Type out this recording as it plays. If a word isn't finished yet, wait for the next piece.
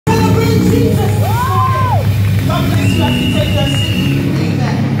Jesus. God bless you as you take your seat.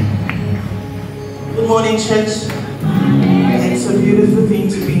 Amen. Good morning, church. It's a beautiful thing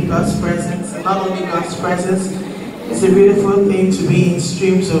to be in God's presence. And not only God's presence, it's a beautiful thing to be in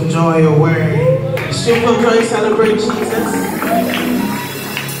streams of joy or worry. Streams of joy celebrate Jesus.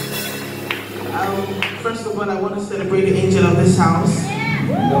 First of all, I want to celebrate the angel of this house.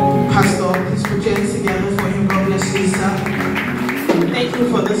 Pastor, please put your hands together for him. God bless you, sir. Thank you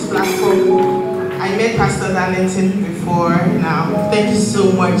for this platform. I met Pastor Darlington before now. Thank you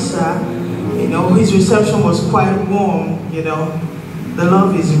so much, sir. You know, his reception was quite warm, you know. The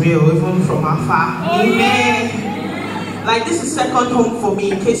love is real, even from afar. Amen. Like, this is second home for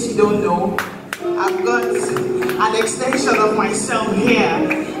me, in case you don't know. I've got an extension of myself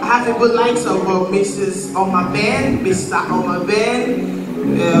here. I have the good likes of Mrs. Omaben, Mr. Omaben,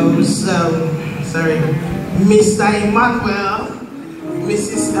 Mr. Emmanuel,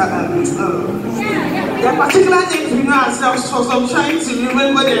 Mrs. Their particular names we know ourselves, so I'm trying to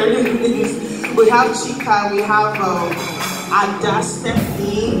remember their real names. We have Chika, we have Ada,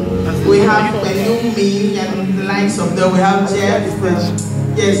 Stephanie, we have Benumi, and the likes of them. We have Jeff,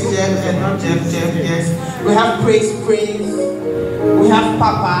 yes, Jeff, and not Jeff, yes. We have Praise Prince, we have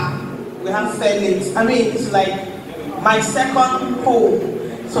Papa, we have Felix. I mean, it's like my second home.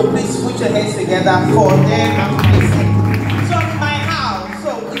 So please put your hands together for them and myself. So in my house,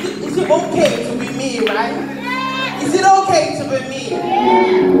 so is it okay to be me, right? Is it okay to be me?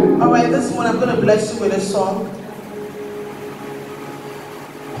 Alright, this one I'm going to bless you with a song.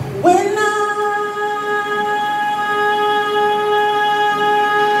 When I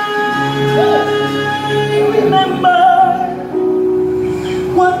remember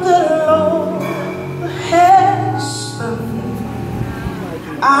what the Lord has done,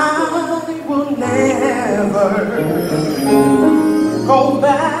 I will never go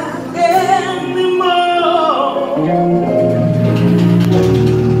back anymore.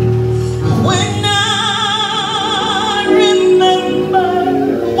 When I remember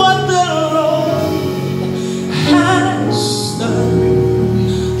what the Lord has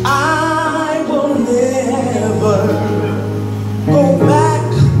done, I will never go back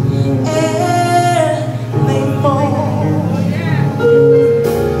anymore.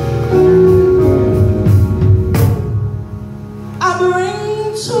 I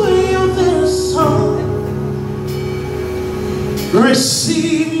bring to you this song.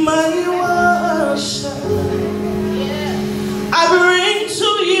 Receive my worship. I bring to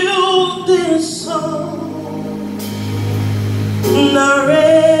you this song.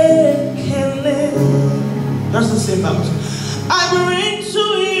 That's the same Bible. I bring to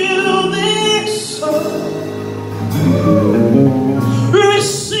you this song.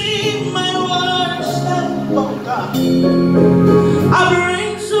 Receive my worship, oh God. I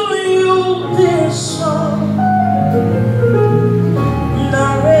bring to you this song.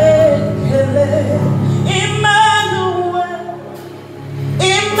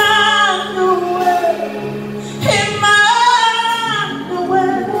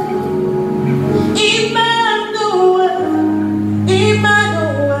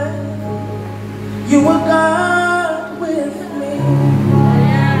 You are God with me.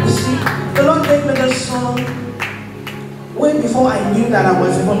 You see, the Lord gave me this song way before I knew that I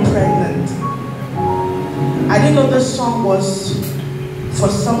was even pregnant. I didn't know this song was for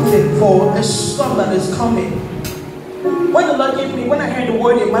something, for a storm that is coming. When the Lord gave me, when I heard the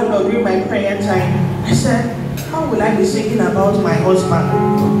word Emmanuel during my prayer time, I said, how will I be singing about my husband?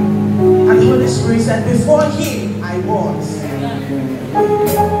 And the Holy Spirit said, before him I was.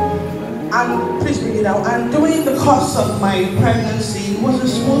 And please bring it out. And during the course of my pregnancy, it was a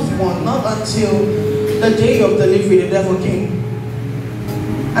smooth one, not until the day of delivery the devil came.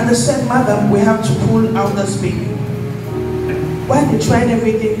 And they said, Madam, we have to pull out this baby. Well, they tried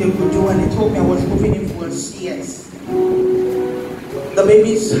everything they could do, and they told me I was moving in for a CS. The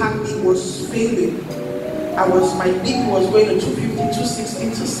baby's heartbeat was failing. My BP was going to 250,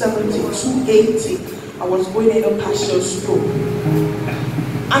 260, 270, 280. I was going in a partial stroke.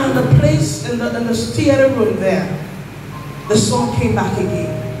 And in the place, in the theater room there, the song came back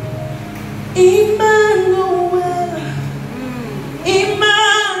again. Emmanuel,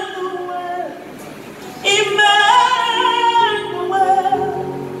 Emmanuel, Emmanuel,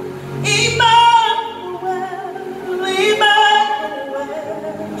 Emmanuel, Emmanuel,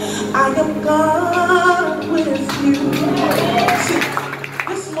 I am God with you. See,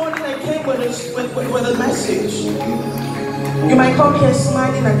 this morning I came with a message. You might come here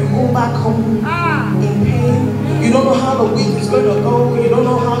smiling and you go back home in pain. You don't know how the week is going to go. You don't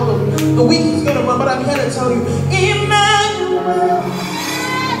know how the week is going to run. But I'm here to tell you, Emmanuel,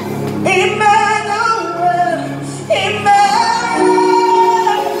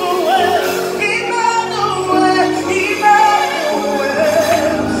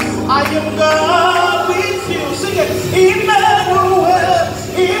 I am God with you. Sing it. Emmanuel,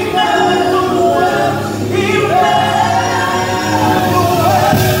 Emmanuel, Emmanuel,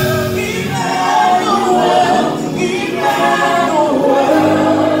 Emmanuel, Emmanuel.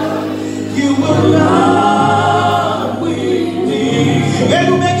 You will not with me. And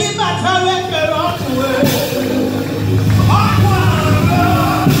you make it matter when you're on the way.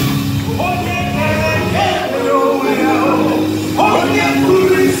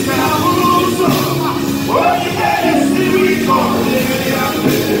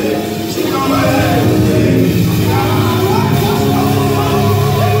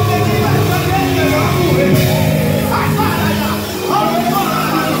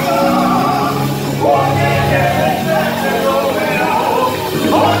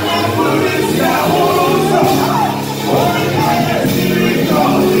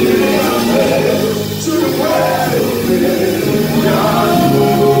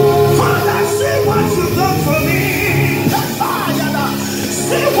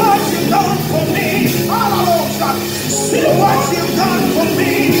 See what you've done for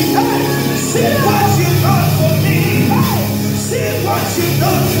me. See what you've done for me. See what you've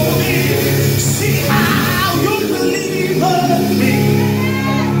done for me. See how you delivered me.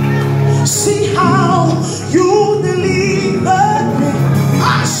 See how you delivered me.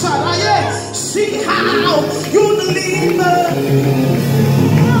 See how you delivered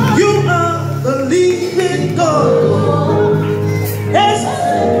me. You are the living God. Yes.